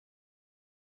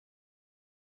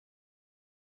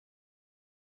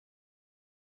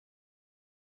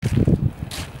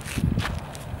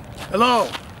Hello,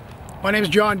 my name is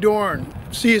John Dorn,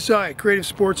 CSI, Creative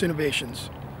Sports Innovations.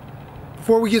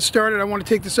 Before we get started, I want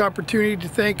to take this opportunity to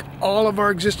thank all of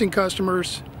our existing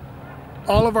customers,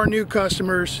 all of our new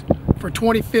customers. For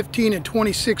 2015 and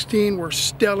 2016 were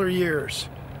stellar years.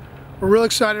 We're real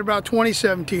excited about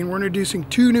 2017. We're introducing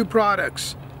two new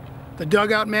products, the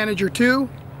Dugout Manager 2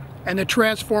 and the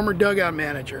Transformer Dugout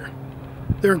Manager.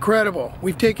 They're incredible.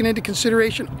 We've taken into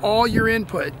consideration all your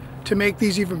input to make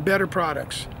these even better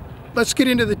products. Let's get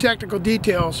into the technical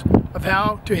details of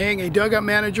how to hang a Dugout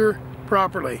Manager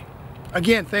properly.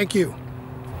 Again, thank you.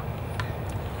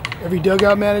 Every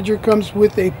Dugout Manager comes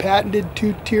with a patented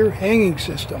two-tier hanging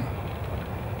system.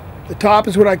 The top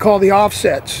is what I call the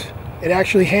offsets. It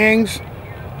actually hangs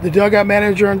the Dugout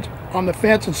Manager on the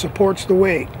fence and supports the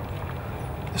weight.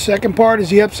 The second part is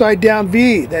the upside down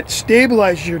V that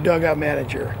stabilizes your Dugout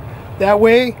Manager. That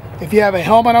way, if you have a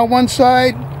helmet on one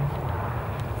side,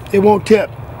 it won't tip.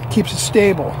 It keeps it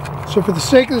stable. So for the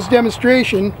sake of this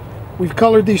demonstration, we've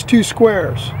colored these two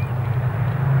squares.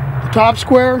 The top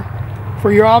square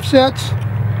for your offsets,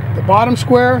 the bottom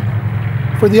square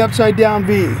for the upside down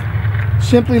V.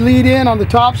 Simply lead in on the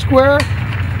top square,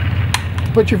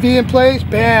 put your V in place,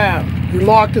 bam, you're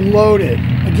locked and loaded.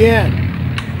 Again,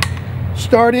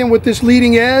 start in with this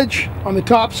leading edge on the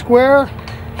top square,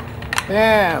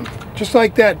 bam, just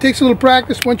like that. It takes a little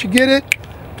practice. Once you get it,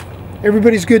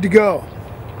 everybody's good to go.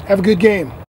 Have a good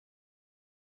game.